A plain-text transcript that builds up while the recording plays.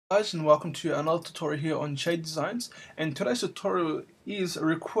Guys, and welcome to another tutorial here on Shaie Designs. And today's tutorial is a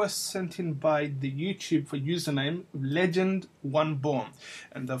request sent in by the YouTube for username Legend One Born,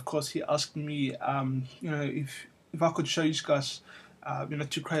 and of course he asked me, if I could show you guys,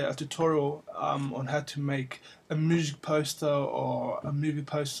 to create a tutorial on how to make a music poster or a movie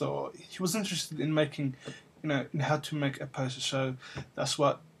poster. Or he was interested in making, in how to make a poster. So that's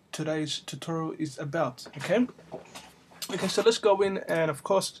what today's tutorial is about. Okay, so let's go in, and of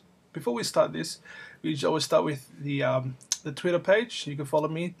course, before we start this, we always start with the Twitter page. You can follow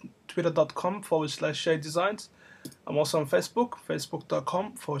me, twitter.com/Shaie Designs. I'm also on Facebook,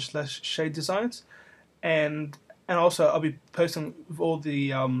 facebook.com/Shaie Designs, and also I'll be posting with all the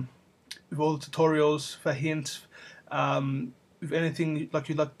tutorials for hints. If anything like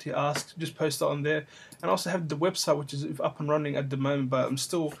you'd like to ask, just post it on there. And also have the website, which is up and running at the moment, but I'm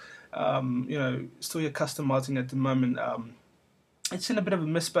still still customizing at the moment. It's in a bit of a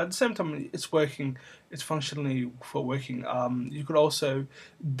mess, but at the same time it's working, it's functionally for working. You could also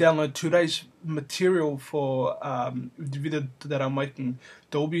download today's material for the video that I'm making.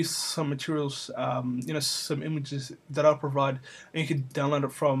 There will be some materials, some images that I'll provide, and you can download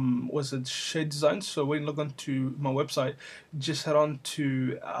it from, Shaie Designs. So when you log on to my website, just head on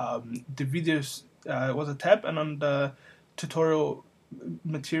to the videos, a tab, and under tutorial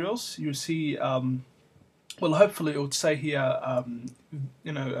materials you'll see, well, hopefully it would say here,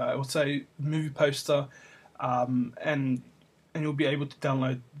 it would say movie poster, and you'll be able to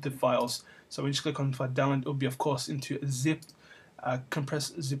download the files. So we just click on download. It will be, of course, into a zip,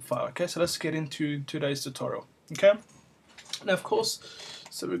 compressed zip file. Okay, so let's get into today's tutorial. Okay, now of course,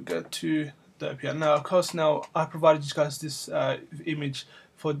 so we go to the API. Now, of course, now I provided you guys this image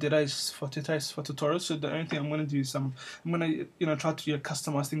for today's tutorial. So the only thing I'm going to do is I'm going to try to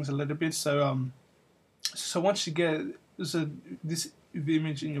customize things a little bit. So once you get this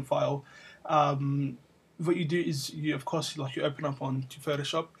image in your file, what you do is you open up onto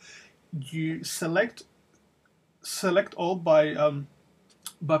Photoshop. You select all by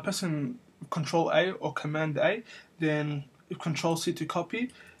pressing Control A or Command A, then Control C to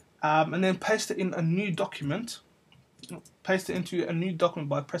copy, and then paste it in a new document. Paste it into a new document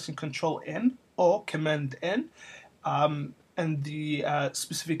by pressing Control N or Command N. And the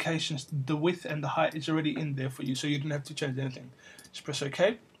specifications, the width and the height is already in there for you, so you don't have to change anything. Just press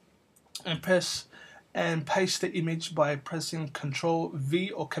OK, and paste the image by pressing Control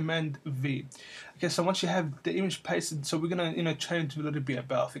V or Command V. Okay, so once you have the image pasted, so we're gonna change a little bit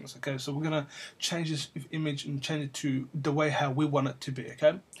about things. Okay, so we're gonna change this image and change it to the way how we want it to be.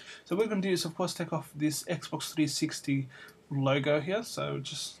 Okay, so what we're gonna do is, of course, take off this Xbox 360 logo here. So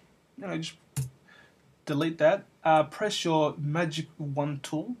just delete that. Press your Magic Wand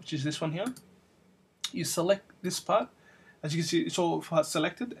tool, which is this one here. You select this part. As you can see, it's all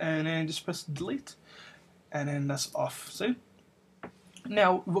selected, and then just press delete, and then that's off. See?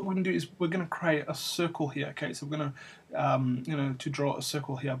 Now what we're going to do is we're going to create a circle here. Okay, so we're going to to draw a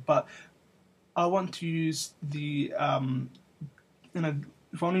circle here, but I want to use the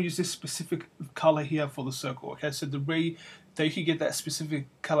if I want to use this specific color here for the circle. Okay, so the way that you can get that specific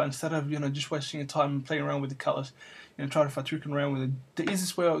color, instead of just wasting your time playing around with the colors, trying to tricking around with it, the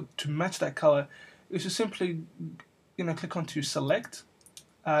easiest way to match that color is to simply click on to select,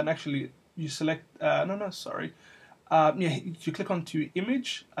 and actually you select you click on to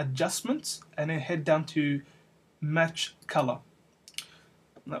image adjustments, and then head down to match color.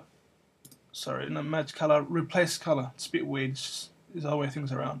 Match color, replace color. It's a bit weird. Is the way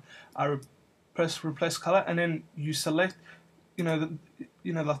things are around. I press replace color, and then you select,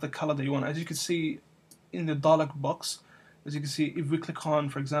 like the color that you want. As you can see in the dialog box, as you can see, if we click on,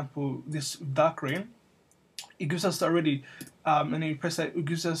 for example, this dark green, it gives us already, and then you press that, it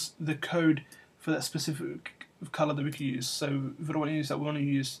gives us the code for that specific color that we can use. So if we don't want to use that, we want to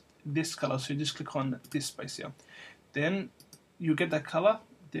use this color. So you just click on this space here. Then you get that color.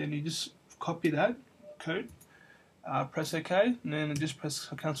 Then you just copy that code. Press OK, and then just press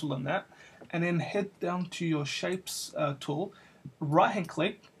cancel on that, and then head down to your shapes tool, right hand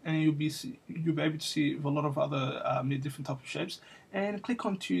click, and you'll be able to see a lot of other different type of shapes, and click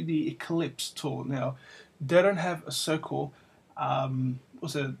onto the ellipse tool. Now they don't have a circle, a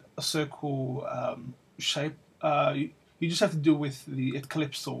circle shape. You just have to do with the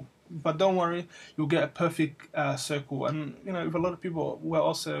ellipse tool, but don't worry, you'll get a perfect circle. And if a lot of people were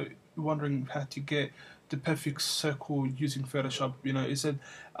also wondering how to get the perfect circle using Photoshop, is it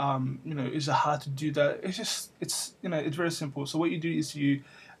hard to do that? It's very simple. So what you do is you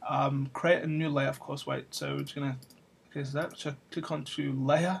create a new layer. Of course, so it's gonna click on to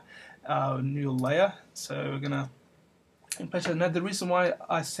layer, new layer. So we're gonna in place. Now the reason why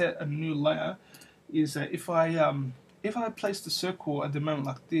I set a new layer is that if I place the circle at the moment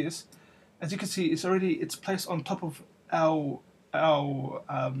like this, as you can see, it's placed on top of our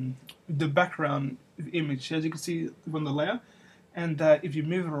the background image. As you can see on the layer, and if you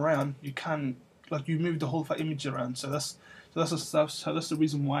move it around, you can you move the whole of our image around. So that's the stuff. So that's the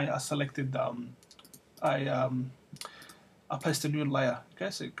reason why I selected I placed a new layer. Okay,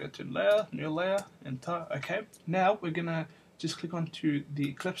 so go to layer, new layer, enter. Okay, now we're gonna just click onto the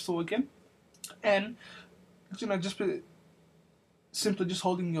Eclipse tool again, and just simply just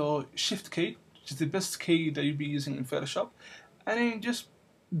holding your Shift key, which is the best key that you'll be using in Photoshop, and then just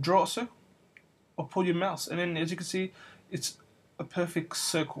draw a circle or pull your mouse, and then as you can see, it's a perfect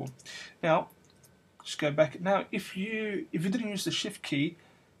circle. Now, just go back. Now, if you didn't use the Shift key,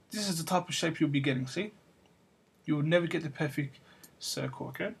 this is the type of shape you'll be getting. See, you will never get the perfect circle.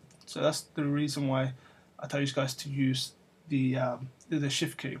 Okay, so that's the reason why I tell you guys to use the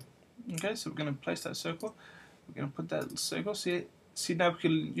Shift key. Okay, so we're gonna place that circle. We're gonna put that circle. See now we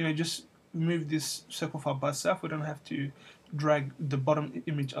can just move this circle file by itself. We don't have to drag the bottom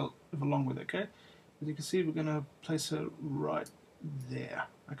image along with it. Okay, as you can see, we're gonna place it right there.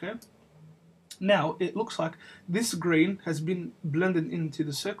 Okay. Now it looks like this green has been blended into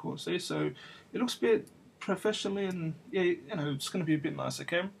the circle. See, so it looks a bit professionally, and yeah, it's gonna be a bit nice.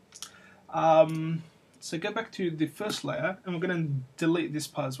 Okay. So go back to the first layer, and we're gonna delete this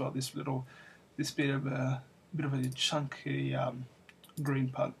part as well. This bit of a chunky green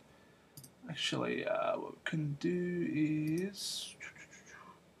part. Actually, what we can do is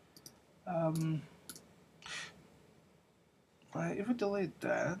if we delete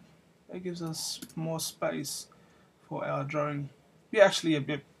that, it gives us more space for our drawing. Yeah, actually,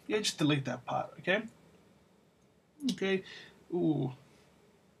 just delete that part. Okay. Okay. Ooh.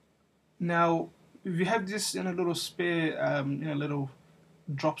 Now, if you have this in a little spare, little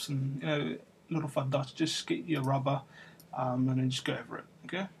drops and little fat dots, just get your rubber and then just go over it.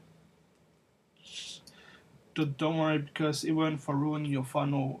 Okay. Don't worry, because it won't ruin your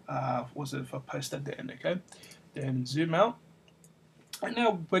final for post at the end. Okay. Then zoom out, and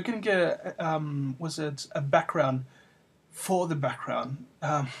now we're gonna get a background for the background.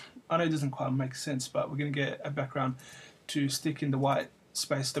 I know it doesn't quite make sense, but we're gonna get a background to stick in the white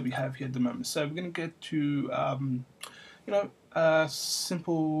space that we have here at the moment. So we're gonna get to a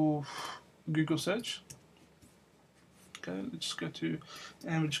simple Google search. Okay, let's just go to,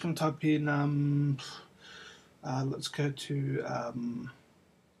 and we're just gonna type in let's go to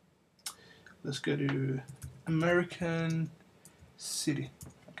American City.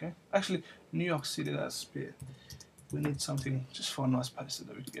 Okay, actually New York City. That's bit. We need something just for a nice poster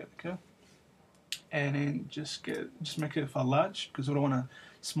that we can get. Okay, and then just make it for large, because we don't want a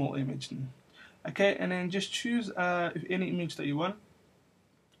small image. Okay, and then just choose any image that you want.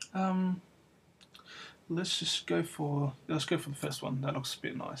 Let's go for the first one. That looks a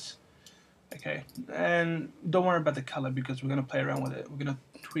bit nice. Okay, and don't worry about the color, because we're gonna play around with it. We're gonna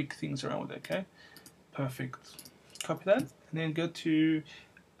tweak things around with it. Okay, perfect. Copy that, and then go to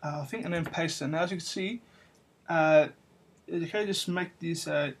thing, and then paste it. Now, as you can see, okay, just make this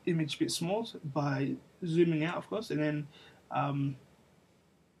image a bit small by zooming out, of course, and then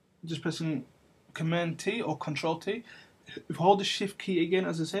just pressing Command T or Control T. If you hold the Shift key again,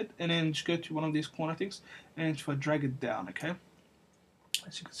 as I said, and then just go to one of these corner things and just drag it down. Okay,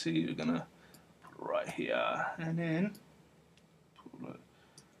 as you can see, we're gonna put it right here, and then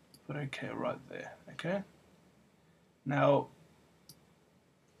put OK right there. Okay, now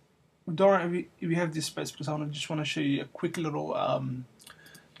don't worry if you have this space, because I just want to show you a quick little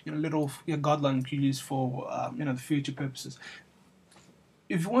guideline you can use for the future purposes.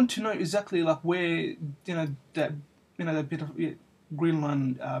 If you want to know exactly like where that bit of green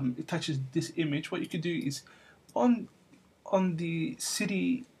line it touches this image, what you could do is on the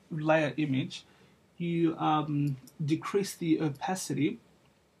city layer image, you decrease the opacity.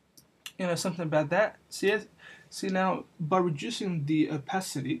 Something about that. See now, by reducing the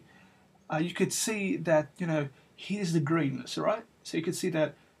opacity, you could see that here's the greenness, right? So you can see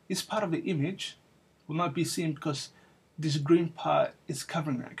that this part of the image will not be seen because this green part is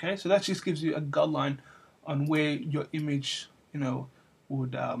covering it. Okay, so that just gives you a guideline on where your image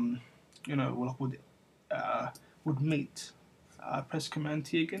would meet. Press Command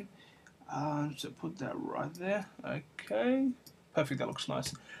T again, so put that right there. Okay, perfect, that looks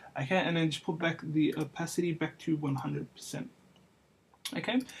nice. Okay, and then just put back the opacity back to 100%.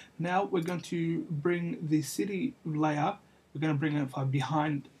 Okay, now we're going to bring the city layer, we're going to bring it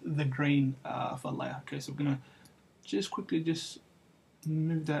behind the green layer. Okay, so we're going to just quickly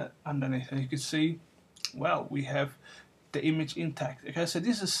move that underneath, and you can see, well, we have the image intact. Okay, so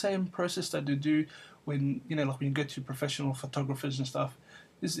this is the same process that they do when, you know, like when you go to professional photographers and stuff.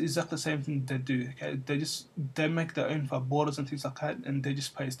 This is exactly the same thing they do. Okay, they make their own borders and things like that, and they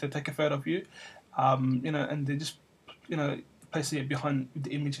just paste. They take a photo of you, you know, and they just, you know, paste it behind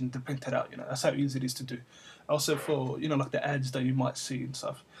the image and they print it out. You know, that's how easy it is to do. Also for, you know, like the ads that you might see and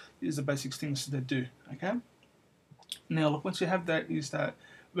stuff. These are the basic things they do. Okay. Now, look, once you have that, is that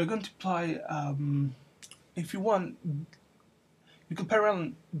we're going to apply. If you want, you can play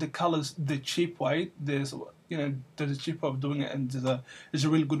around the colors the cheap way. There's, you know, there's a cheap way of doing it, and there's a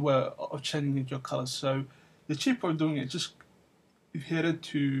really good way of changing your colors. So the cheap way of doing it, just you head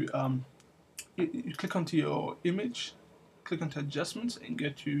to you click onto your image, click onto adjustments, and go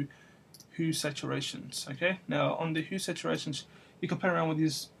to hue saturations. Okay, now on the hue saturations, you can play around with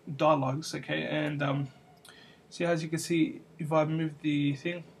these dialogues. Okay, and see, as you can see, if I move the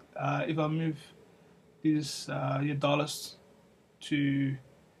thing, if I move these your dollars to,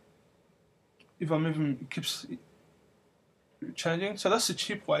 if I move them, it keeps changing. So that's the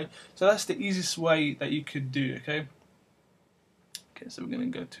cheap way. So that's the easiest way that you could do. Okay. Okay. So we're gonna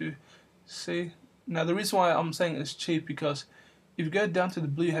go to C. Now the reason why I'm saying it's cheap, because if you go down to the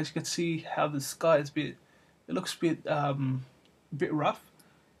blue, as you can see how the sky is it looks a bit rough.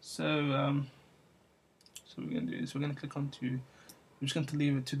 So so we're gonna do is we're gonna click onto. I'm just going to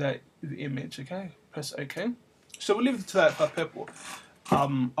leave it to that image. Okay. Press OK. So we'll leave it to that purple.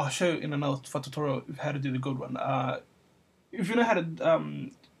 I'll show you in another tutorial how to do the good one. If you know how to,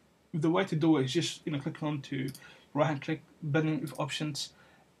 the way to do it is just, you know, click on to right hand click, blending with options,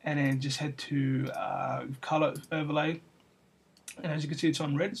 and then just head to color overlay. And as you can see, it's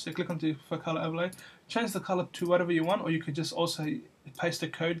on red. So click onto for color overlay, change the color to whatever you want, or you could just also paste the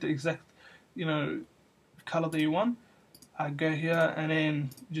code, the exact, you know, color that you want. Go here and then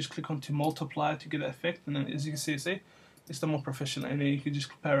just click on to multiply to get that effect, and then as you can see, it's the more professional, and then you can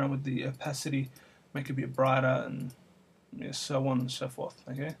just play around with the opacity, make it a bit brighter, and, you know, so on and so forth.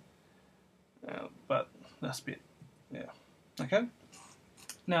 Okay, but that's a bit, yeah. Okay,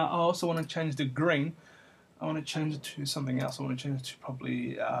 now I also want to change the green. I want to change it to something else. I want to change it to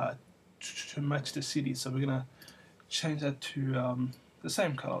probably to match the city, so we're gonna change that to the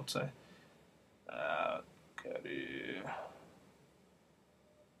same color, I'd say. Go to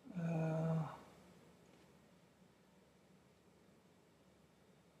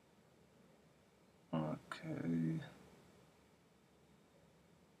okay.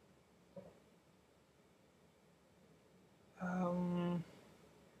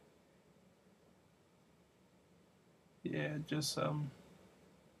 Yeah, just I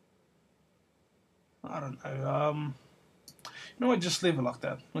don't know. You know what? Just leave it like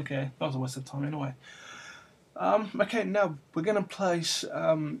that. Okay, that was a waste of time anyway. Okay, now we're gonna place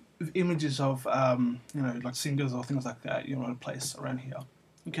images of you know, like singers or things like that. You want to place around here.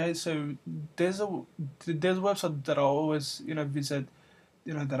 Okay, so there's a website that I always, you know, visit,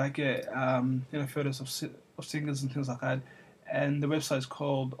 you know, that I get you know, photos of singers and things like that, and the website is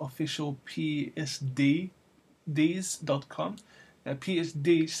called officialpsds.com. Now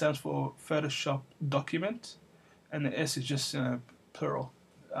PSD stands for Photoshop document, and the S is just, you know, plural.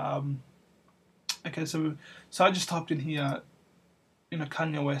 Okay, so I just typed in here, you know,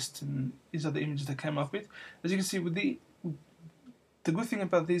 Kanye West, and these are the images that came up with. As you can see, with the good thing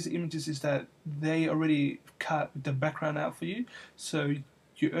about these images is that they already cut the background out for you, so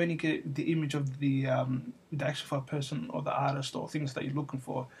you only get the image of the actual person or the artist or things that you're looking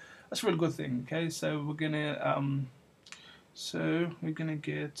for. That's a really good thing. Okay, so we're gonna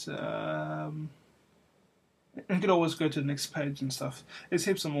get. You can always go to the next page and stuff. There's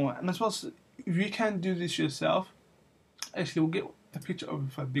heaps of more, and as well as, if you can do this yourself, actually we'll get a picture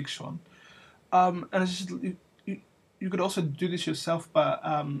of Big Sean. And it's just, you could also do this yourself, but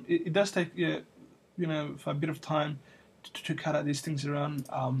it does take you know, for a bit of time to cut out these things around.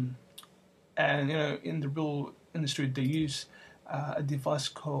 And you know, in the real industry, they use a device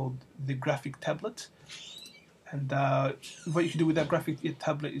called the graphic tablet. And what you can do with that graphic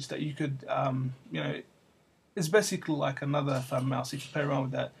tablet is that you could, you know, it's basically like another mouse. You can play around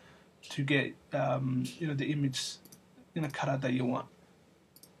with that to get, you know, the image, you know, cut out that you want.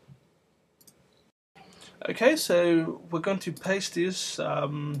 Okay, so we're going to paste this.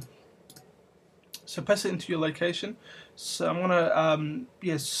 So paste it into your location. So I'm gonna,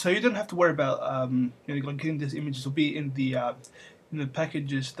 yes. So you don't have to worry about, you know, getting these images. Will be in the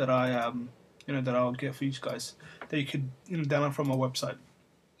packages that I, you know, that I'll get for you guys, that you could, you know, download from my website.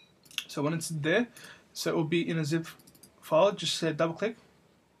 So when it's there, so it will be in a zip file. Just double click.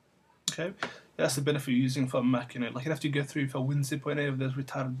 Okay, that's the benefit of using for a Mac. You know, like you have to go through for WinZip or any of those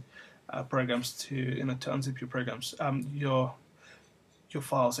retarded programs to to unzip your programs, your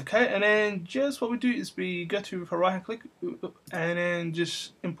files. Okay, and then just what we do is we go to with a right hand click and then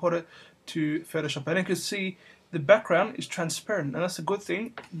just import it to Photoshop, and you can see the background is transparent, and that's a good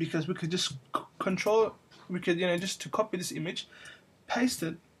thing because we could just control, we could just to copy this image, paste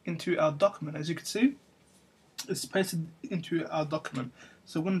it into our document. As you can see, it's pasted into our document.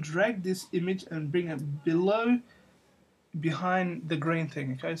 So we're going to drag this image and bring it behind the green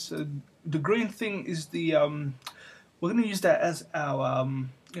thing. Okay, so the green thing is the we're going to use that as our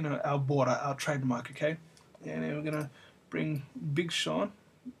our border, our trademark. Okay, and then we're going to bring Big Sean,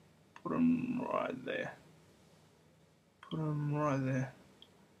 put him right there, put him right there.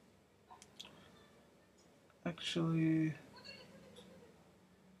 Actually,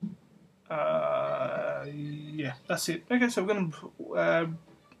 yeah, that's it. Okay, so we're gonna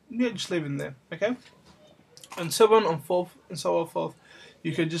just leave it there. Okay, and so on forth and so on forth.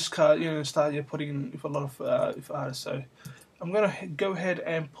 You could just start putting in with a lot of if artists. So I'm gonna go ahead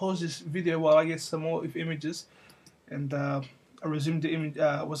and pause this video while I get some more images, and I resume the image.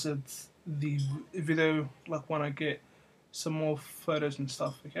 Was it the video like when I get some more photos and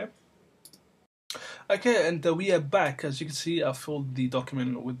stuff? Okay. Okay, and we are back. As you can see, I filled the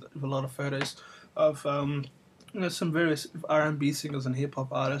document with a lot of photos of some various R&B singers and hip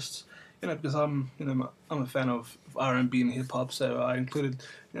hop artists. Because I'm a fan of R&B and hip hop, so I included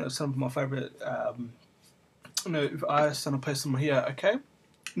some of my favorite artists, and I placed them here. Okay,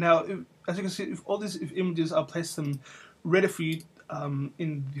 now as you can see, if all these images, I placed them ready for you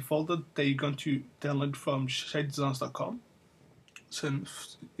in the folder that you're going to download from shaiedesigns.com. So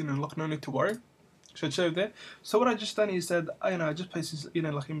like no need to worry. So it's over there. So what I just done is that I just placed these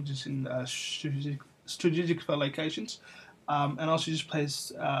like images in strategic locations, and also just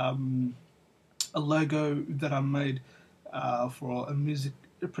placed a logo that I made for a music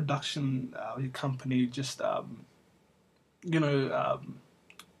production company. Just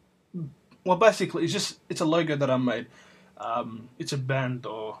well, basically it's a logo that I made. It's a band,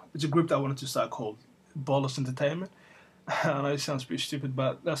 or it's a group that I wanted to start called Bolus Entertainment. I know it sounds pretty stupid,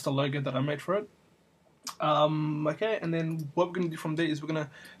 but that's the logo that I made for it. Okay, and then what we're going to do from there is we're going to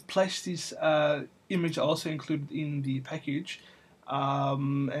place this image also included in the package,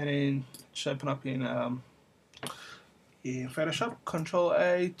 and then just open up in Photoshop, Control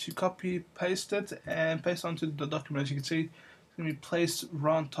A to copy, paste it, and paste onto the document. As you can see, it's going to be placed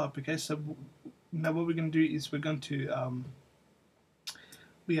right on top. Okay, so now what we're going to do is we are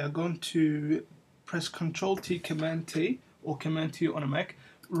going to press Control T, Command T, or Command T on a Mac.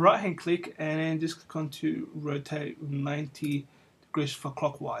 Right hand click and then just click on to rotate 90 degrees for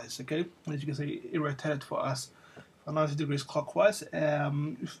clockwise. Okay, as you can see, it rotated for us for 90 degrees clockwise.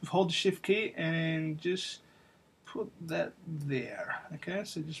 Hold the shift key and just put that there. Okay,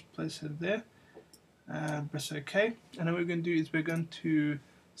 so just place it there and press OK. And then what we're going to do is we're going to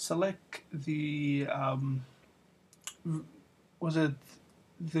select the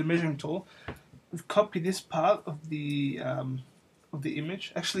the measuring tool, copy this part of the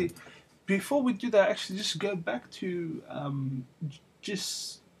image. Actually, before we do that, actually just go back to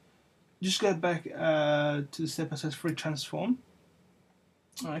just go back to the step that says free transform.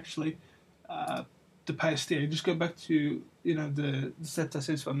 Actually, the paste there. Just go back to the step that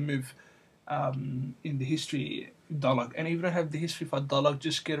says move in the history dialog. And if you don't have the history file dialog,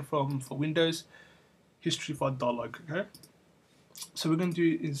 just get it for Windows, history file dialog. Okay. So we're going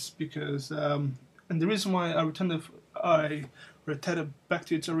to do is because and the reason why I rotated back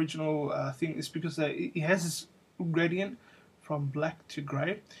to its original thing is because it has this gradient from black to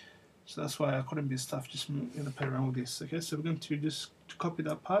grey, so that's why I couldn't be stuff just play around with this. Okay, so we're going to just copy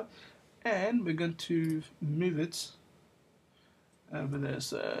that part and we're going to move it over there.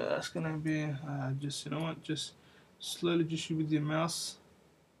 So that's going to be just just slowly just with your mouse.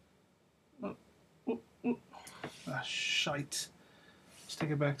 Shite. Let's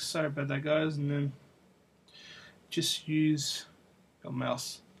take it back. Sorry about that, guys, and then just use your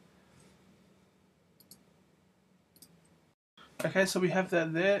mouse. Okay, so we have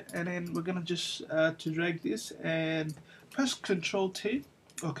that there, and then we're gonna just to drag this and press Control T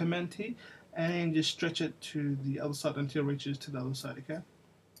or Command T, and just stretch it to the other side until it reaches to the other side. Okay,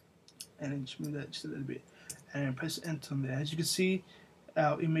 and then just move that just a little bit, and press Enter on there. As you can see,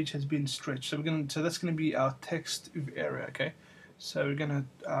 our image has been stretched. So that's gonna be our text area. Okay. So we're gonna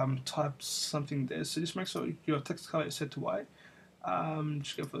type something there. So just make sure your text color is set to white.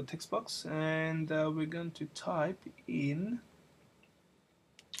 Just go for the text box, and we're going to type in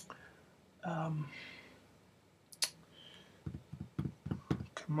come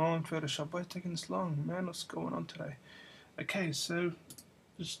on, Photoshop, why is it taking this long, man? What's going on today? Okay, so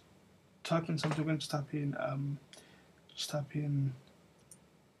just type in something, we're going to type in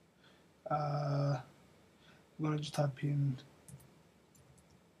we're going to just type in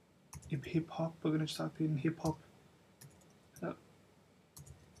hip hop. We're going to type in hip hop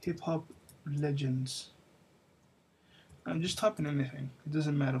legends. I'm just typing anything. It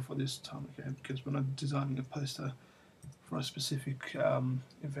doesn't matter for this time, okay? Because we're not designing a poster for a specific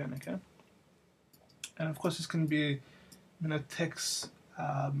event, okay? And of course, this can be, you know, text.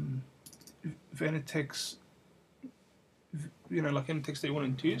 If any text, you know, like any text that you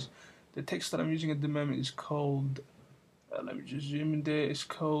want to use. The text that I'm using at the moment is called. Let me just zoom in there. It's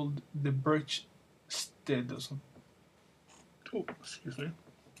called the Birch Stead or something. Oh, excuse me.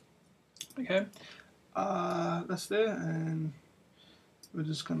 Okay, that's there, and we're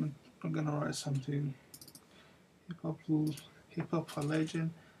gonna write something. Hip hop for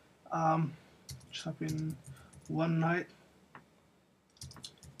legend. Just type in one night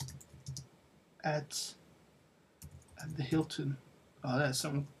at the Hilton. Oh, that's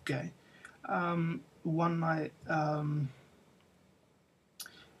some gay. One night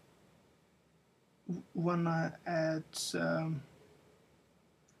at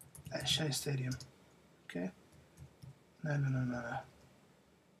Shaie Stadium. Okay. No.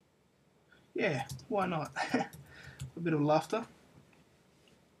 Yeah, why not? A bit of laughter.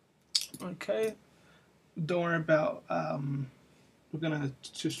 Okay. Don't worry about we're gonna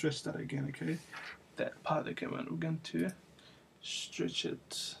stretch that again, okay? That part again, we're going to stretch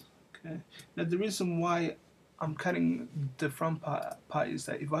it. Okay. Now the reason why I'm cutting the front part is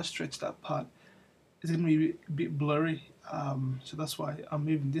that if I stretch that part, it's gonna be a bit blurry. So that's why I'm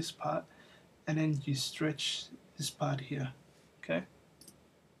moving this part, and then you stretch this part here. Okay.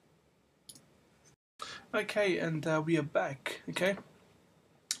 Okay, and we are back. Okay.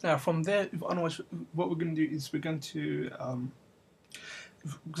 Now from there, otherwise, what we're going to do is we're going to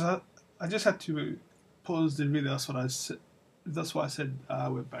because I just had to pause the video. That's what I said. That's why I said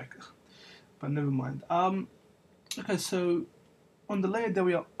we're back. But never mind. Okay, so on the layer that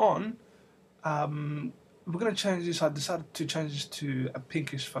we are on, we're going to change this. I decided to change this to a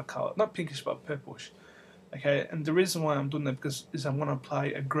pinkish color, not pinkish but purplish. Okay, and the reason why I'm doing that is I'm going to apply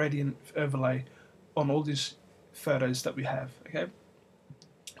a gradient overlay on all these photos that we have. Okay,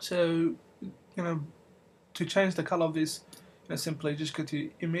 so to change the color of this, simply just go to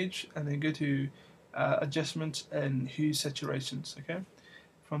image and then go to adjustments and hue saturations. Okay,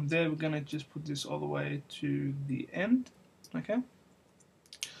 from there we're going to just put this all the way to the end. Okay,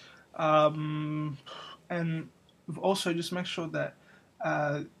 and also just make sure that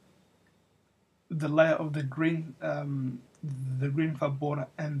the layer of the green far border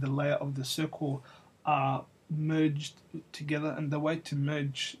and the layer of the circle are merged together. And the way to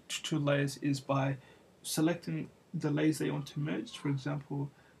merge two layers is by selecting the layers that you want to merge. For example,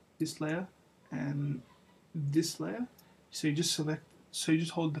 this layer and this layer. So you just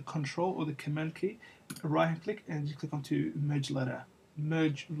hold the Control or the Command key, right hand click, and you click onto merge layer,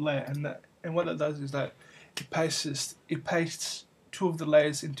 and what that does is that it pastes two of the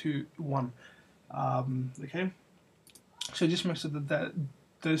layers into one. Okay, so just make sure that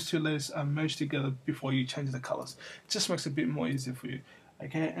those two layers are merged together before you change the colors. It just makes it a bit more easier for you.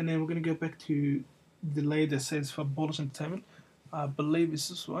 Okay, and then we're going to go back to the layer that says for Borders Entertainment. I believe it's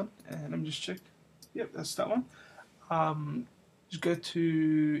this one, and let me just check. Yep, that's that one. Just go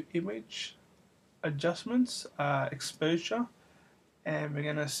to Image, Adjustments, Exposure, and we're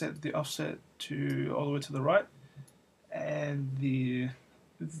going to set the offset to all the way to the right, and the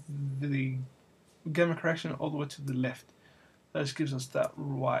gamma correction all the way to the left. That just gives us that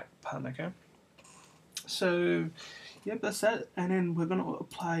right pattern. Okay, so yep, that's that. And then we're going to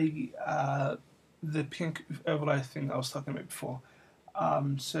apply the pink overlay thing I was talking about before.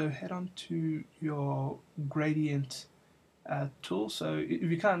 So head on to your gradient tool. So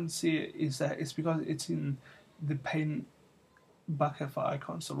if you can't see it, it's because it's in the paint bucket for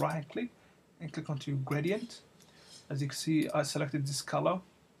icon. So right hand click and click onto gradient. As you can see, I selected this color,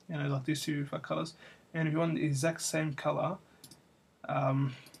 like these two colors. And if you want the exact same color,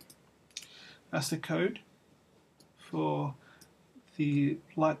 that's the code for the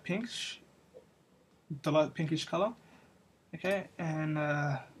light pinkish color. Okay, and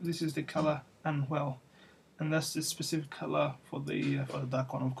this is the color Unwell, and that's the specific color for the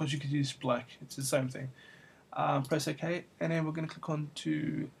dark one. Of course, you could use black; it's the same thing. Press OK, and then we're going to click on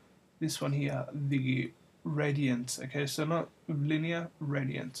to this one here, the radiant. Okay, so not linear,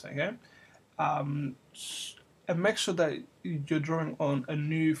 radiant. Okay, and make sure that you're drawing on a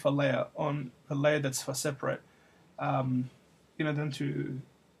new layer, on a layer that's for separate. Than to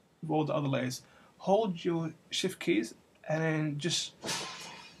all the other layers. Hold your shift keys and then just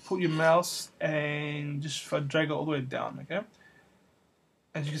put your mouse and just drag it all the way down. Okay,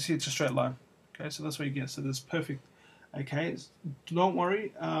 as you can see, it's a straight line. Okay, so that's what you get. So that's perfect. Okay, don't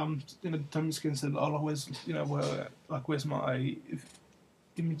worry. Tommy Skin said, "Oh, where's where's my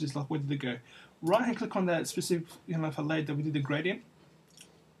images? Like, where did they go?" Right hand click on that specific, if I laid that we did the gradient.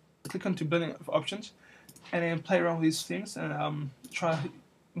 Click onto blending options, and then play around with these things and try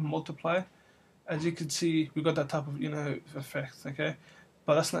multiply. As you can see, we got that type of effect. Okay,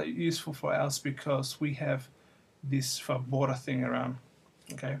 but that's not useful for us because we have this border thing around.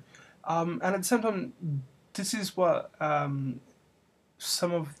 Okay, and at the same time, this is what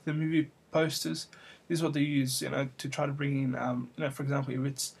some of the movie posters, this is what they use, to try to bring in, for example, if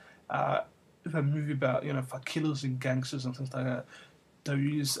it's if a movie about, for killers and gangsters and things like that, they'll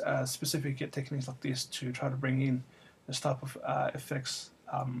use specific techniques like this to try to bring in this type of effects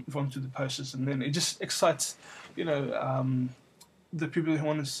onto the posters, and then it just excites, the people who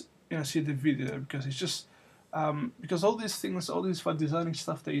want to, see the video, because it's just because all these things, all these designing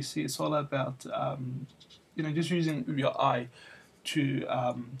stuff that you see, it's all about just using your eye to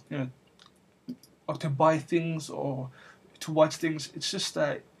or to buy things or to watch things. It's just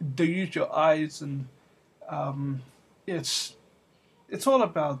that they use your eyes, and it's all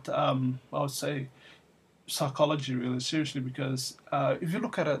about I would say psychology, really, seriously, because if you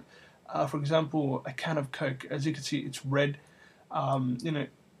look at it, for example, a can of Coke, as you can see, it's red.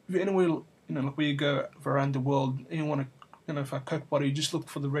 If anywhere, like where you go around the world, and you want to, for a Coke bottle, you just look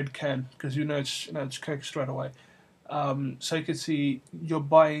for the red can because it's Coke straight away. So you can see you're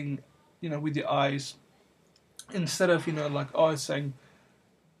buying, with your eyes, instead of like saying,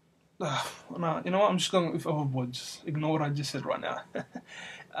 no, you know what, I'm just going with overboard. Just ignore what I just said right now.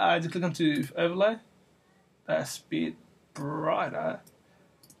 Just click onto overlay. That's a bit brighter.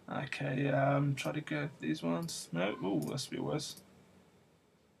 Okay, try to go these ones. No, oh, that's a bit worse.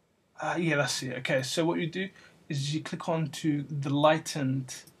 Yeah, that's it. Okay, so what you do is you click on to the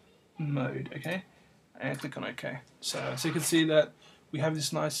lightened mode, okay, and click on OK. So you can see that we have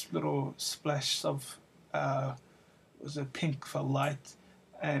this nice little splash of was a pink for light,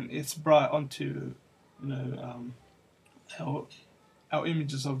 and it's bright onto our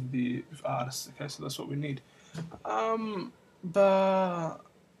images of the artists. Okay, so that's what we need. But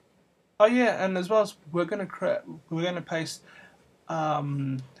oh yeah, and as well as we're gonna paste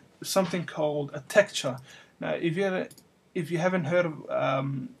something called a texture. Now, if you haven't heard of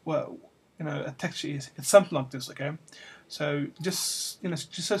what a texture is, it's something like this. Okay, so just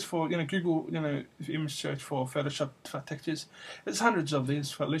just search for Google image search for Photoshop for textures. There's hundreds of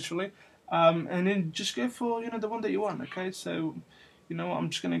these for literally, and then just go for the one that you want. Okay, so I'm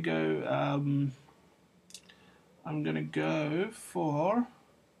just gonna go. I'm gonna go for.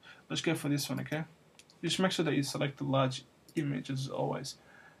 Let's go for this one. Okay, just make sure that you select the large image as always.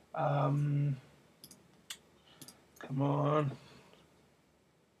 Come on.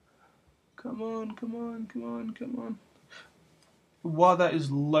 While that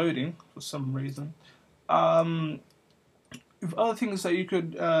is loading for some reason, with other things that you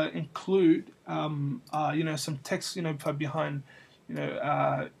could include, some text, for behind,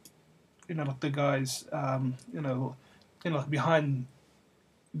 like the guys, like behind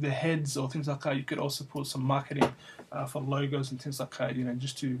the heads or things like that. You could also put some marketing for logos and things like that,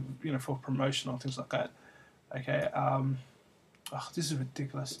 just to for promotion or things like that. Okay, this is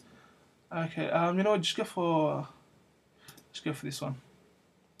ridiculous. Okay, just go for this one.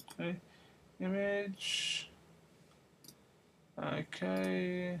 Okay, image.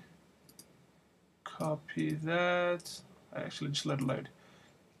 Okay, copy that. Actually, just let it load.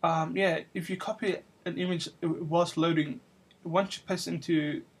 Yeah, if you copy an image whilst loading, once you paste it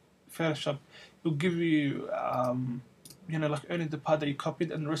into Photoshop, it'll give you, like only the part that you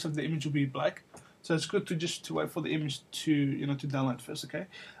copied, and the rest of the image will be black. So it's good to wait for the image to to download first. Okay,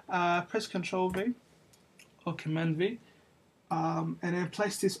 press Control V or Command V, and then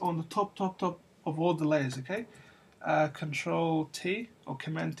place this on the top of all the layers. Okay, Control T or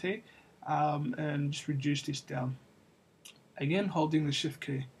Command T, and just reduce this down. Again, holding the Shift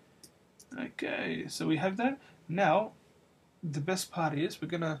key. Okay, so we have that. Now, the best part is we're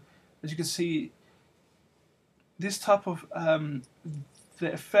gonna, as you can see, this type of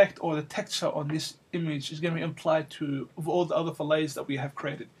the effect or the texture on this image is going to be applied to all the other fillets that we have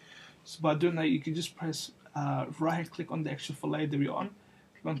created. So by doing that, you can just press right hand click on the extra fillet that we're on,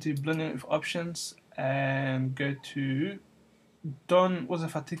 click onto blending with options, and go to wasn't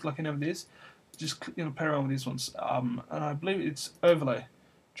if I tick like any of this, just play around with these ones, and I believe it's overlay.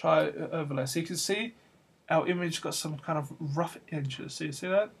 Try overlay. So you can see our image got some kind of rough edges. So you see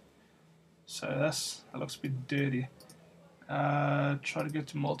that? So that looks a bit dirty. Try to go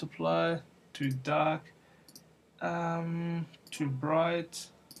to multiply, too dark, too bright,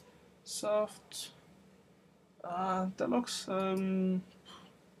 soft. That looks no,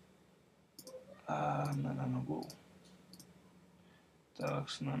 whoa. That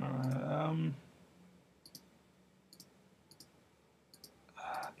looks no.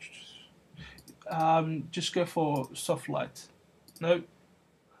 Just go for soft light. Nope,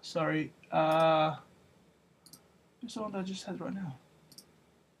 sorry. What's the one that I just had right now?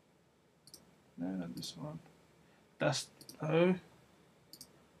 No, not this one. That's no.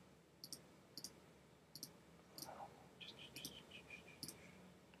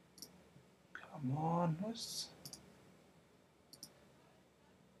 Come on, what's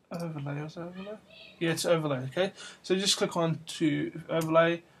overlay? What's overlay? Yeah, it's overlay. Okay, so just click on to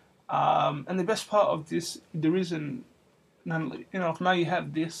overlay. And the best part of this, the reason, now you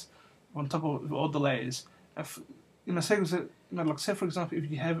have this on top of all the layers. If, say, like say for example, if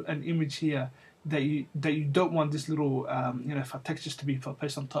you have an image here that you don't want this little for textures to be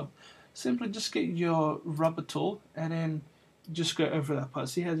placed on top, simply just get your rubber tool and then just go over that part.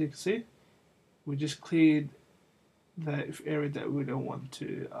 See, as you can see, we just cleared the area that we don't want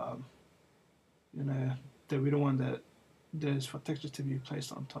to, that we don't want that there's for textures to be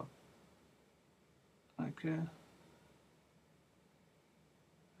placed on top.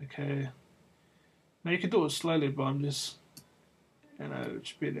 Okay. Now you can do it slowly, but I'm just,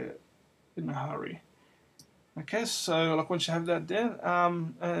 just be in a hurry. Okay, so like once you have that there,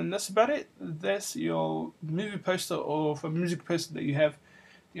 and that's about it. That's your movie poster or for music poster that you have,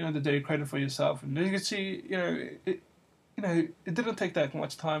 that you created for yourself. And as you can see, it didn't take that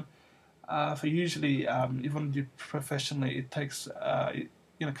much time. For usually, if you want to do professionally, it takes a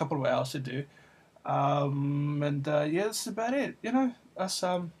couple of hours to do. Yeah, that's about it.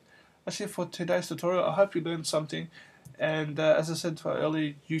 That's it for today's tutorial. I hope you learned something. And as I said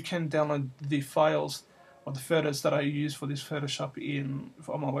earlier, you can download the files or the photos that I use for this Photoshop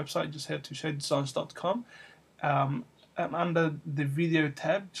on my website. Just head to shaiedesigns.com. And under the video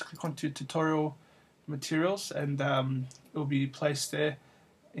tab, just click onto tutorial materials, and it will be placed there,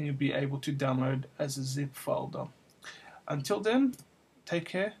 and you'll be able to download as a zip folder. Until then, take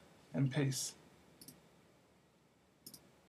care and peace.